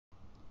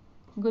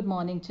Good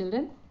morning,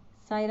 children.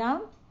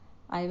 Sairam,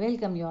 I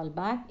welcome you all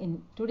back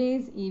in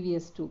today's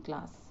EVS 2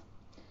 class.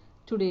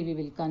 Today we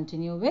will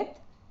continue with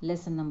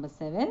lesson number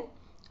 7,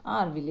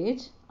 Our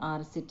Village,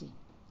 Our City.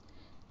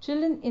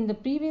 Children, in the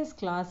previous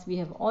class we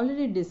have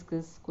already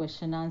discussed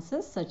question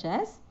answers such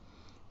as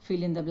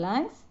fill in the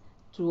blanks,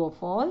 true or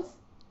false,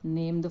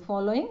 name the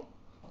following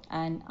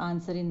and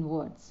answer in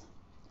words.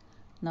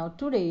 Now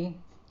today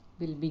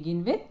we'll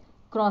begin with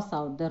cross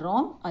out the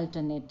wrong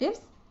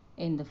alternatives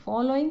in the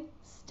following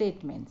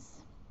statements.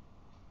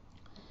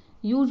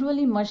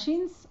 Usually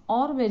machines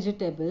or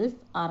vegetables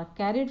are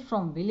carried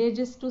from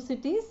villages to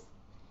cities.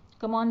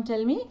 Come on,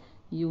 tell me.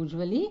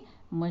 Usually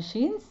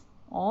machines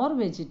or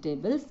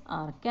vegetables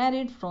are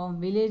carried from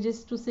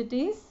villages to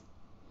cities.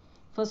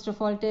 First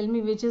of all, tell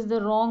me which is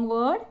the wrong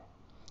word,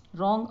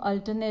 wrong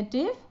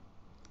alternative.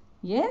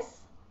 Yes,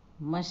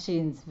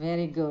 machines.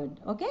 Very good.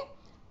 Okay.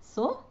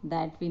 So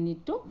that we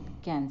need to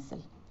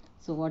cancel.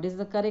 So what is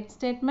the correct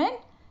statement?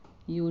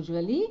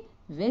 Usually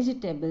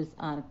vegetables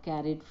are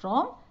carried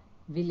from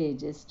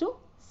villages to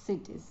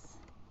cities.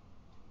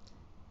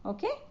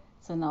 Okay.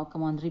 So now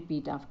come on,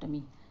 repeat after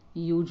me.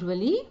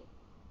 Usually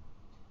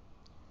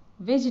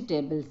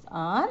vegetables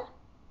are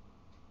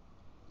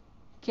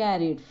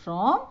carried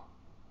from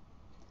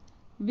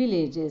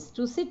villages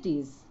to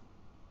cities.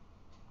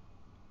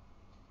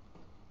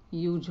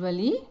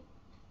 Usually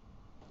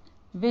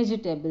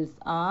vegetables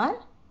are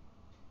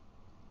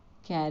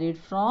carried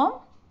from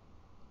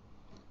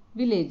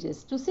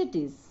villages to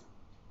cities.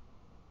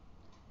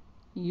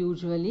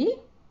 Usually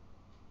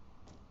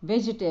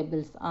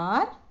vegetables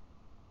are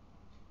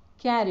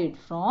carried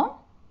from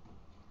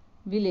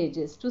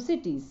villages to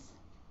cities.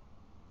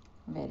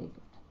 Very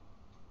good.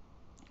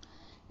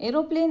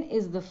 Aeroplane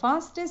is the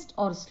fastest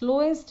or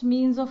slowest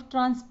means of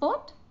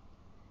transport?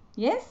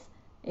 Yes,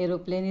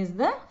 aeroplane is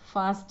the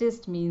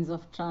fastest means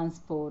of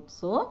transport.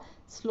 So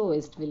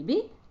slowest will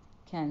be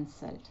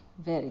cancelled.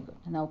 Very good.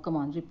 Now come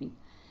on, repeat.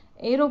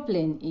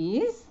 Aeroplane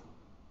is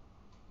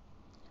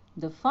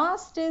the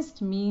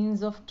fastest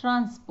means of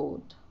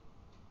transport.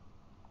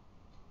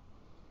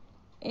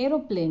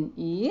 Aeroplane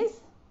is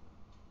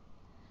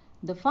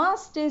the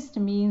fastest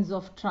means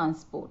of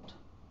transport.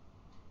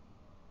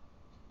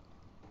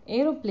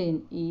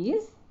 Aeroplane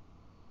is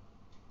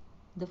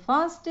the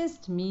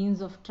fastest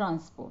means of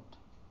transport.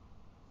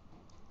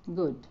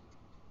 Good.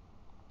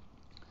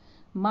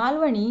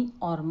 Malwani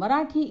or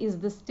Marathi is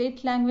the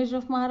state language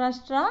of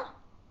Maharashtra?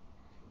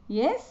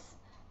 Yes.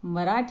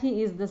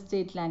 Marathi is the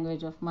state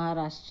language of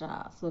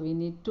Maharashtra. So we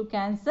need to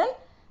cancel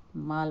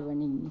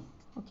Malwani.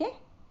 Okay?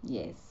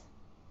 Yes.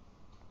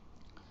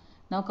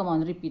 Now come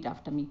on, repeat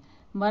after me.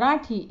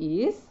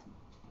 Marathi is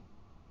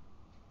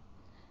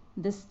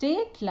the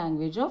state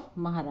language of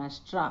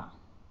Maharashtra.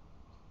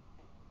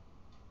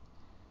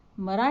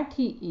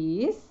 Marathi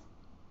is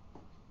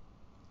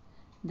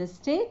the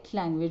state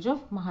language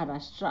of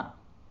Maharashtra.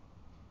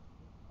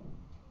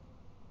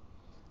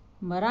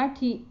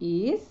 Marathi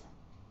is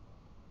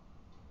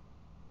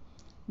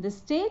the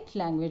state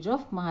language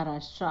of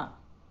Maharashtra.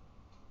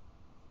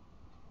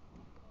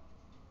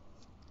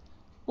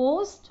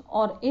 Post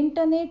or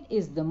internet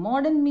is the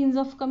modern means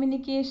of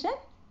communication?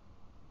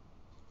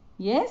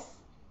 Yes,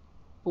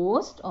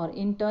 post or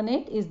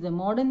internet is the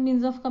modern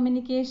means of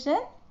communication?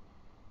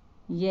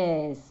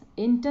 Yes,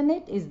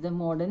 internet is the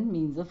modern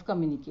means of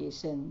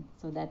communication.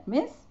 So that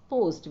means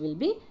post will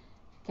be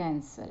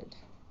cancelled.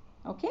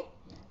 Okay,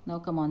 now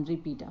come on,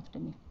 repeat after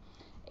me.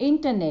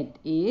 Internet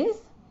is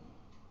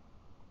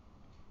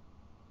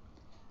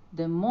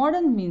the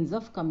modern means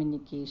of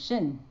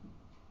communication.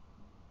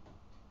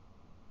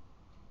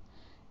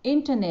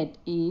 Internet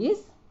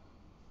is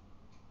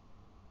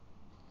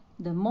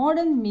the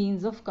modern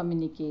means of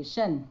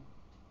communication.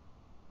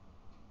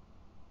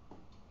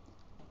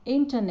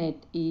 Internet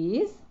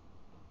is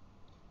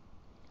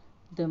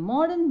the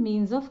modern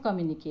means of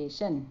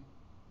communication.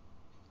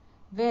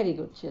 Very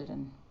good,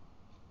 children.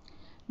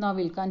 Now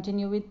we'll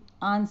continue with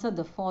answer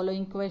the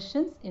following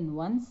questions in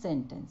one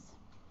sentence.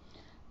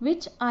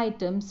 Which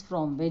items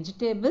from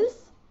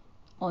vegetables,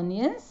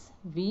 onions,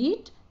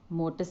 wheat,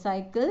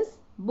 motorcycles,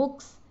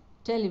 books,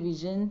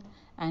 television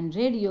and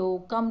radio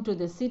come to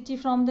the city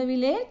from the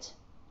village?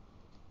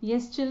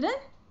 Yes, children?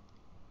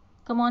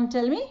 Come on,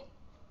 tell me.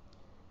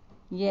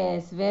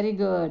 Yes, very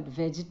good.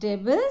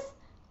 Vegetables,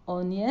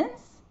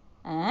 onions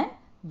and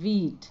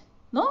wheat.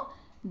 No?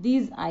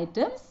 These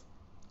items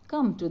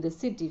come to the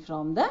city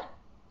from the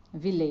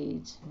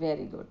village.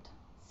 Very good.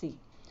 See.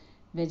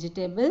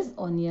 Vegetables,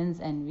 onions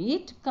and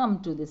wheat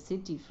come to the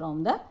city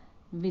from the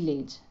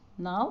village.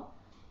 Now,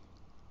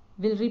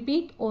 we'll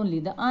repeat only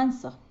the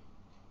answer.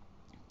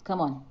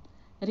 Come on,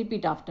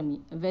 repeat after me.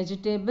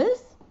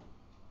 Vegetables,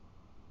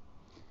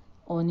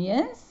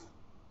 onions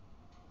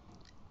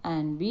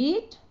and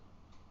wheat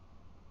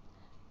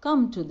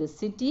come to the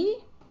city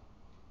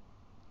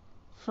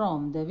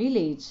from the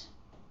village.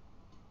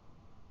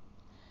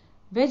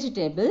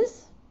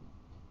 Vegetables,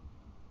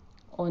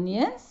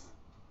 onions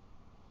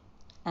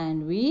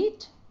and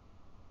wheat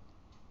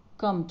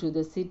come to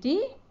the city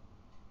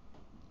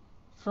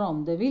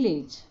from the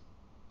village.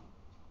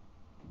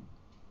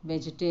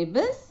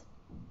 Vegetables,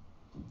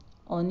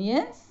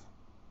 onions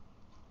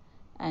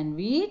and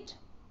wheat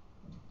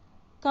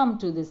come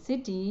to the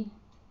city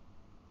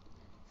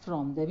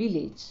from the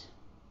village.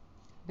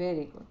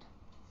 Very good.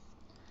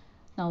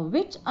 Now,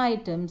 which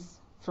items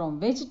from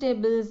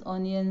vegetables,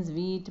 onions,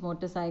 wheat,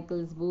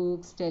 motorcycles,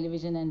 books,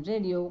 television and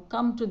radio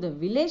come to the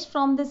village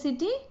from the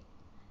city?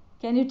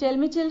 Can you tell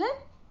me, children?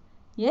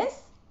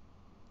 Yes?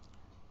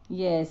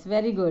 Yes,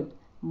 very good.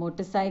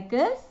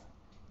 Motorcycles,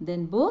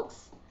 then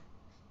books,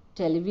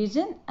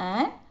 television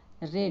and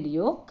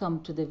radio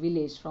come to the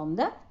village from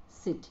the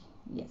city.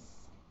 Yes.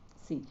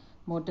 See,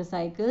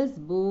 motorcycles,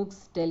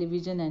 books,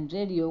 television and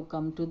radio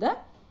come to the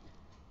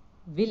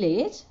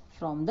village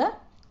from the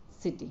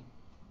city.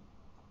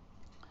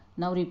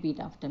 Now repeat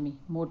after me.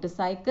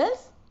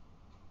 Motorcycles,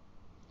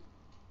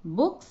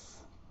 books,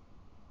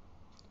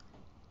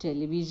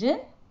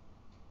 television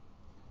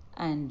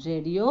and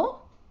radio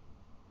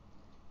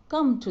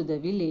come to the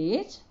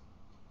village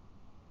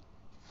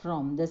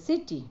from the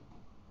city.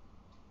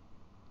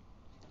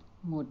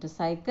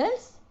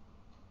 Motorcycles,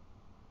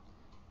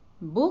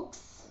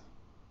 books,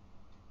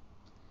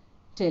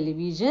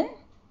 television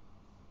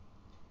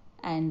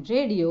and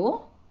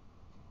radio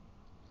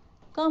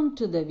come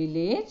to the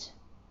village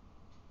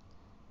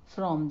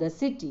from the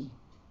city.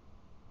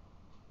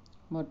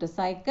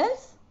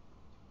 Motorcycles,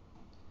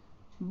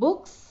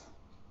 books,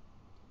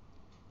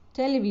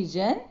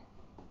 television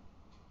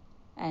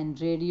and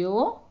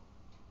radio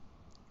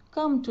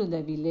come to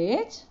the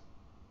village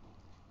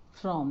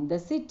from the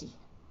city.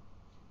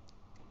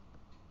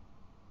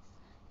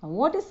 Now,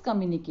 what is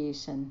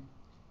communication?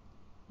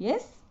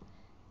 Yes,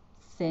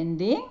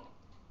 sending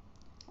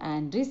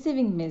and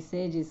receiving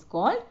message is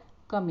called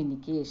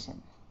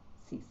communication.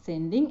 See,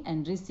 sending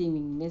and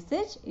receiving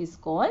message is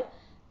called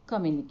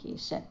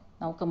communication.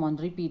 Now come on,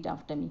 repeat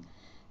after me.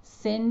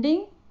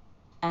 Sending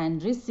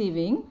and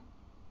receiving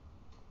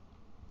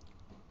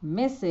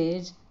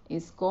message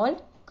is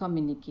called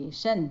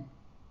communication.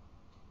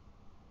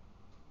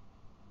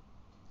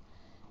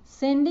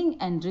 Sending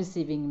and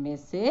receiving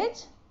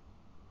message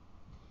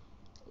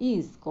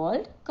is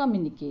called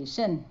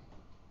communication.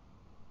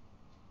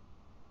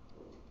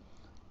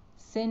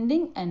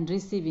 Sending and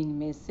receiving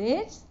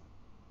message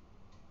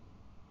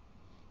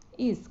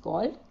is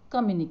called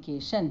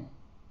communication.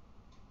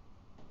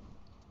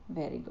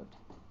 Very good.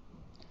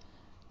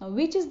 Now,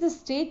 which is the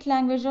state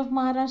language of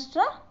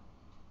Maharashtra?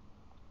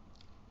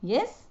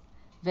 Yes,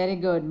 very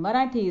good.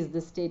 Marathi is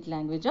the state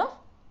language of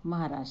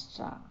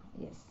Maharashtra.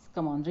 Yes,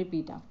 come on,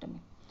 repeat after me.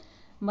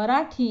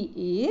 Marathi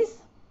is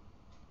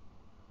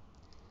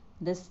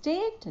the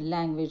state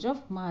language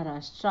of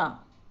Maharashtra.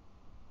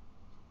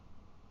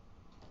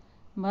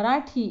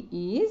 Marathi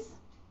is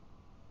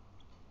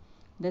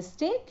the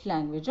state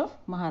language of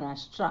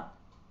Maharashtra.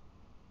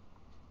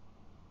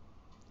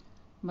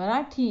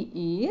 Marathi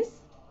is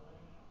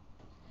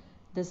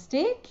the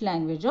state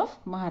language of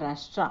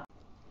Maharashtra.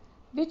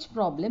 Which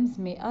problems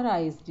may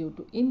arise due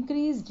to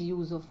increased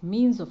use of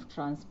means of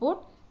transport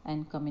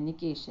and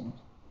communication?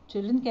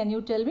 Children, can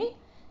you tell me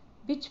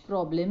which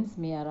problems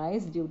may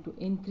arise due to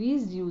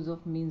increased use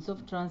of means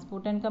of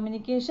transport and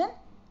communication?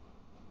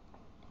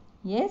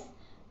 Yes,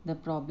 the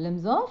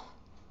problems of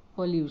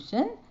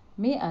pollution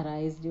may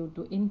arise due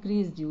to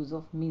increased use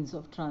of means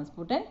of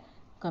transport and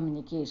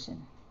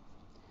communication.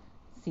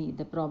 See,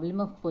 the problem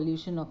of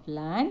pollution of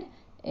land,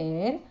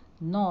 air,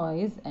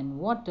 noise and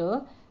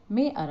water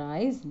may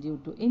arise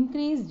due to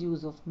increased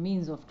use of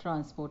means of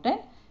transport and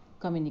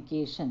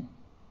communication.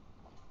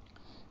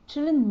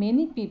 Children,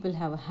 many people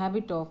have a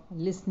habit of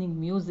listening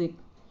music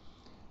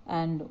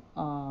and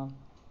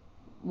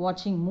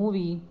watching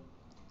movie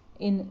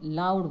in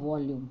loud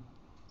volume.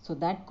 So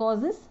that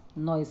causes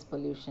noise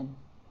pollution.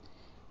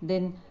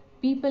 Then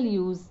people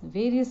use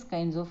various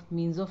kinds of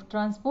means of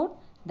transport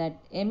that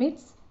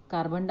emits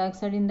carbon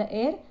dioxide in the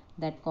air,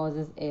 that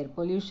causes air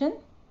pollution.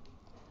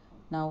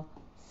 Now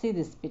see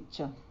this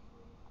picture.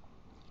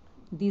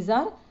 These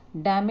are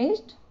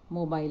damaged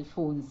mobile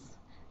phones.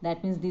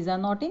 That means these are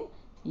not in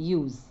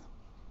use.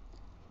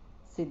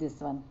 See this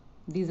one.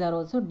 These are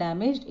also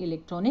damaged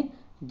electronic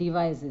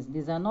devices.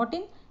 These are not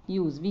in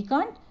use. We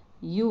can't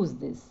use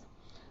this.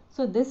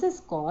 So this is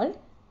called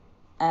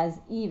as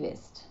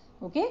e-waste.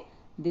 Okay.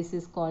 This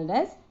is called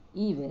as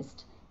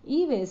e-waste.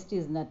 E-waste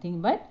is nothing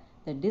but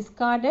the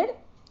discarded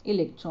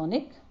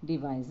electronic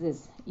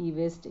devices.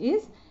 E-waste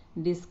is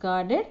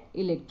discarded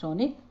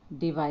electronic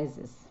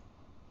devices.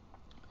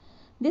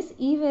 This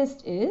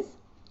e-waste is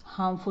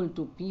harmful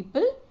to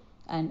people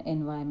and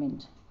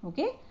environment.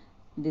 Okay.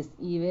 This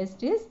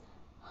e-waste is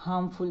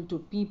harmful to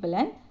people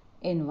and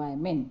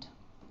environment.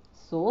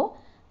 So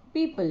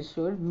people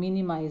should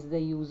minimize the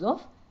use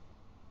of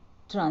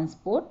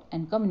transport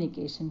and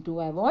communication to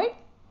avoid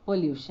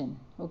pollution.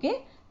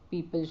 Okay.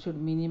 People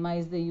should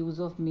minimize the use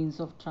of means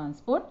of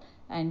transport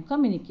and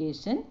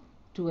communication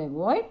to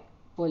avoid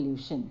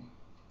pollution.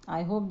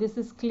 I hope this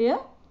is clear.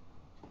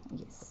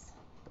 Yes.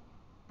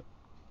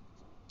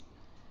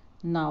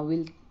 Now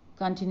we'll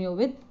continue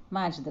with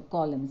match the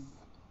columns.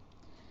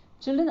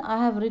 Children, I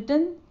have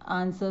written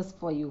answers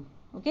for you.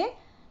 Okay.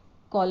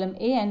 Column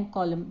A and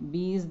column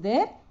B is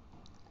there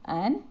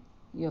and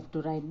you have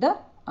to write the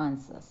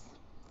answers.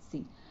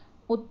 See,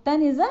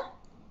 Uttan is a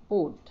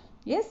port.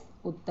 Yes,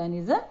 Uttan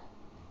is a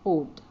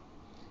port.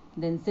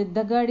 Then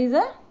Siddhagad is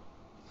a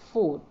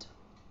fort.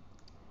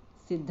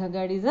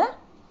 Siddhagad is a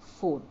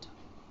fort.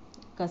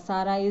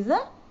 Kasara is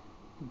a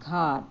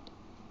ghat.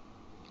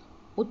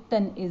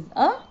 Uttan is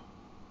a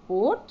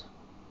port.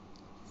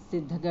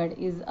 Siddhagad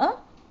is a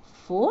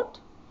fort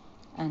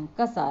and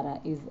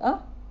Kasara is a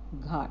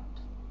ghat.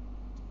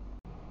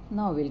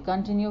 Now we'll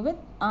continue with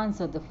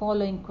answer the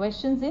following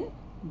questions in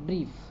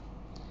brief.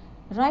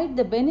 Write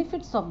the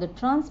benefits of the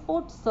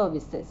transport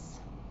services.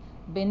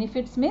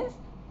 Benefits means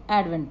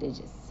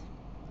advantages.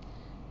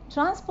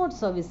 Transport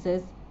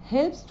services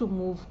helps to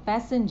move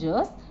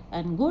passengers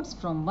and goods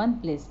from one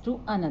place to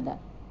another.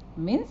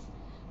 Means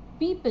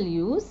people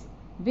use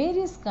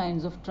various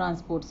kinds of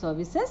transport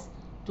services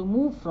to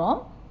move from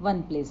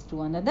one place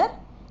to another.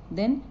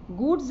 Then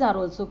goods are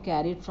also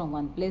carried from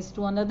one place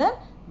to another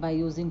by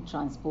using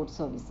transport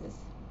services.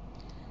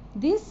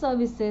 These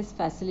services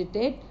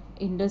facilitate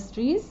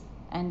industries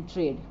and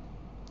trade.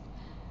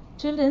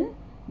 Children,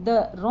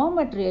 the raw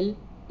material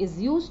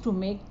is used to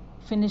make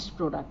finished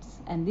products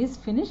and these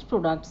finished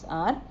products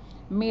are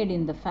made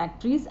in the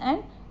factories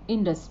and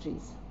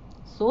industries.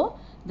 So,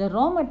 the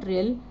raw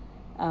material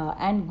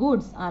and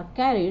goods are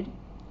carried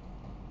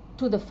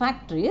to the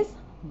factories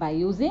by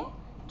using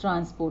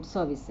transport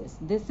services.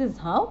 This is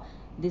how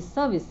these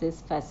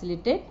services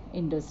facilitate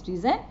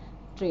industries and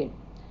trade.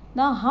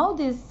 Now, how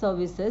these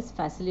services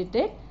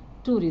facilitate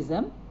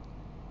tourism?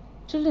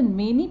 Children,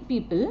 many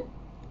people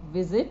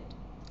visit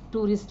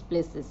tourist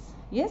places.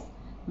 Yes,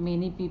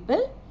 many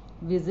people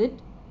visit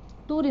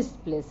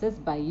tourist places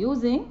by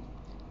using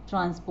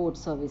transport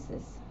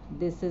services.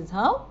 This is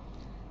how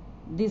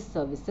these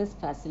services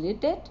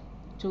facilitate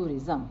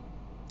tourism.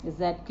 Is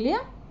that clear?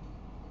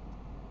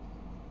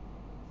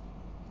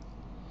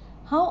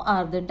 How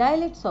are the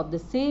dialects of the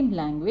same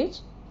language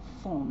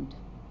formed?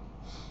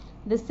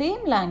 The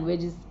same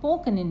language is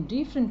spoken in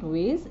different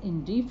ways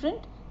in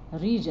different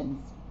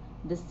regions.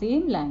 The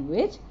same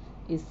language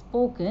is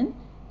spoken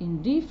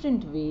in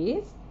different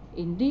ways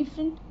in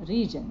different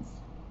regions.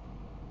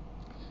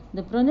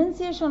 The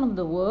pronunciation of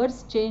the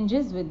words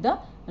changes with the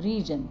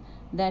region.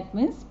 That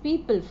means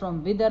people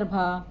from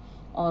Vidarbha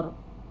or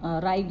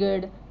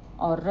Raigad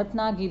or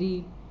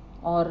Ratnagiri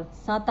or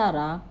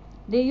Satara,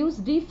 they use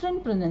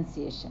different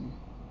pronunciation.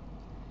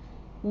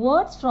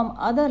 Words from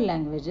other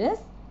languages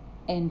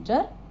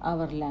enter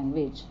our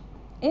language.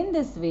 In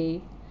this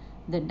way,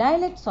 the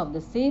dialects of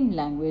the same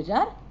language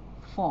are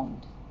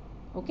formed.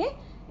 Okay?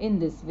 In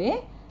this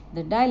way,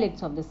 the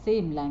dialects of the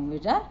same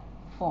language are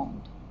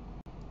formed.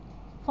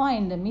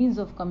 Find the means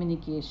of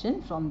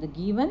communication from the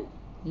given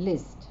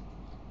list.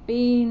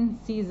 Pen,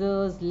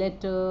 scissors,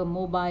 letter,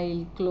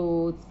 mobile,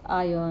 clothes,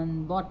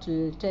 iron,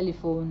 bottle,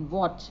 telephone,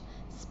 watch,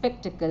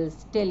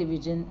 spectacles,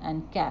 television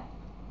and cap.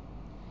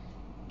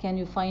 Can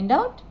you find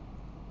out?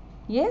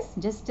 Yes,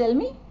 just tell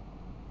me.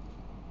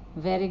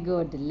 Very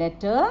good.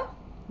 Letter,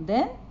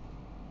 then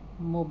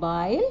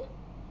mobile,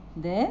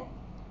 then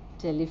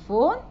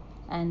telephone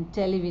and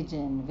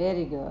television.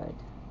 Very good.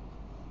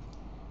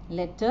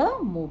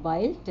 Letter,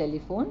 mobile,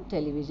 telephone,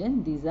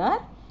 television. These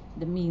are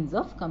the means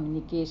of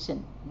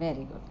communication.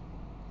 Very good.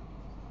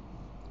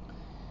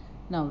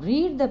 Now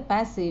read the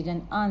passage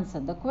and answer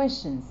the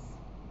questions.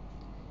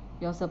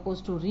 You are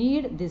supposed to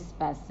read this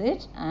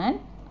passage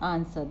and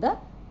answer the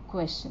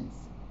questions.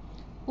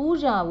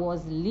 Pooja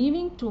was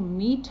leaving to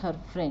meet her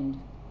friend.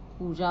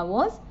 Pooja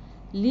was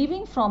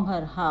leaving from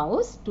her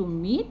house to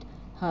meet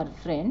her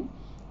friend.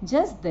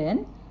 Just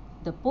then,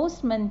 the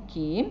postman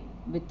came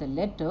with a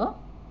letter.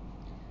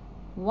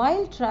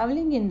 While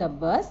traveling in the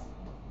bus,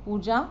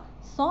 Pooja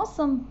saw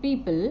some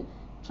people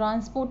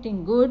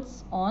transporting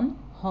goods on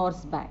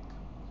horseback.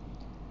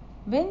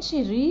 When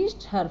she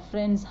reached her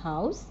friend's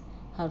house,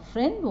 her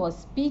friend was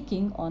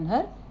speaking on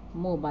her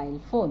mobile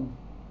phone.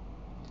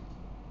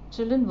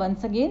 Children,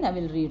 once again I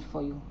will read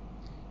for you.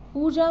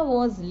 Pooja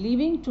was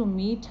leaving to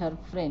meet her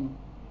friend.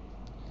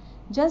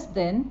 Just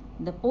then,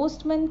 the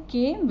postman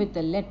came with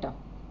a letter.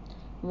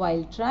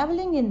 While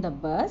traveling in the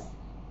bus,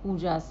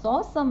 Pooja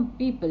saw some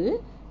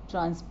people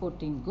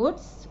transporting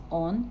goods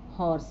on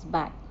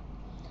horseback.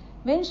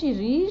 When she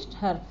reached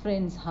her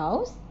friend's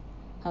house,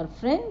 her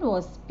friend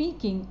was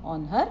speaking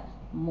on her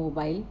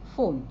mobile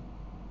phone.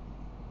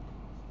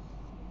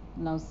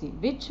 Now see,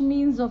 which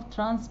means of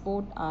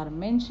transport are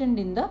mentioned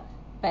in the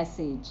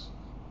passage?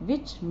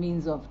 Which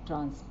means of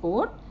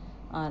transport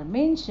are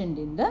mentioned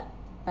in the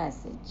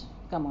passage?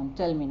 Come on,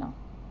 tell me now.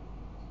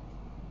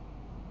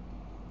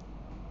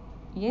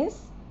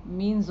 Yes,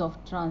 means of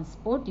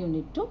transport you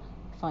need to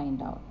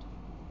find out.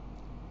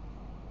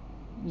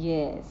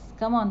 Yes,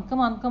 come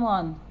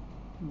on.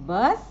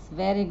 Bus,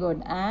 very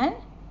good. And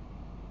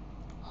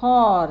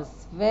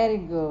horse, very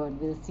good.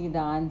 We'll see the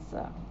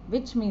answer.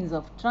 Which means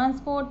of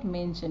transport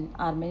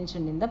are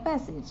mentioned in the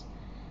passage?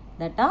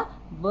 That are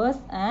bus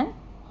and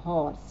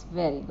horse.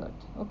 Very good.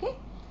 Okay.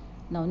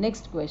 Now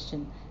next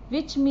question.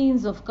 Which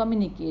means of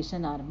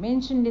communication are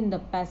mentioned in the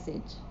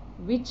passage?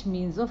 Which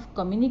means of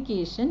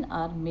communication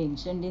are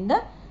mentioned in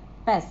the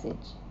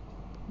passage?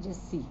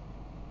 Just see.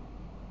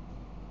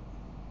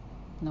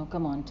 Now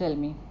come on, tell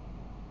me.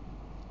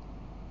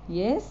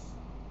 Yes,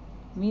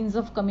 means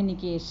of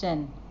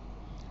communication.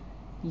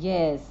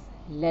 Yes,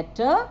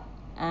 letter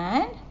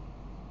and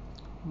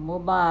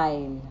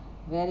mobile.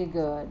 Very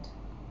good.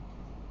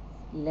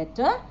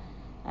 Letter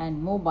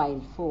and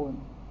mobile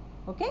phone.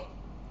 Okay?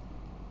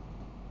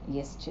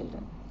 Yes,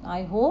 children.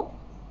 I hope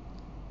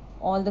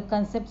all the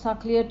concepts are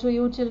clear to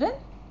you, children.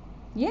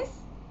 Yes?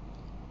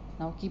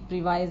 Now keep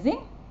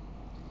revising.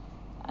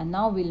 And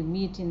now we'll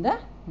meet in the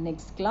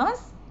next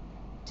class.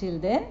 Till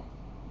then,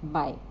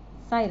 bye.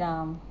 Sai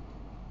Ram.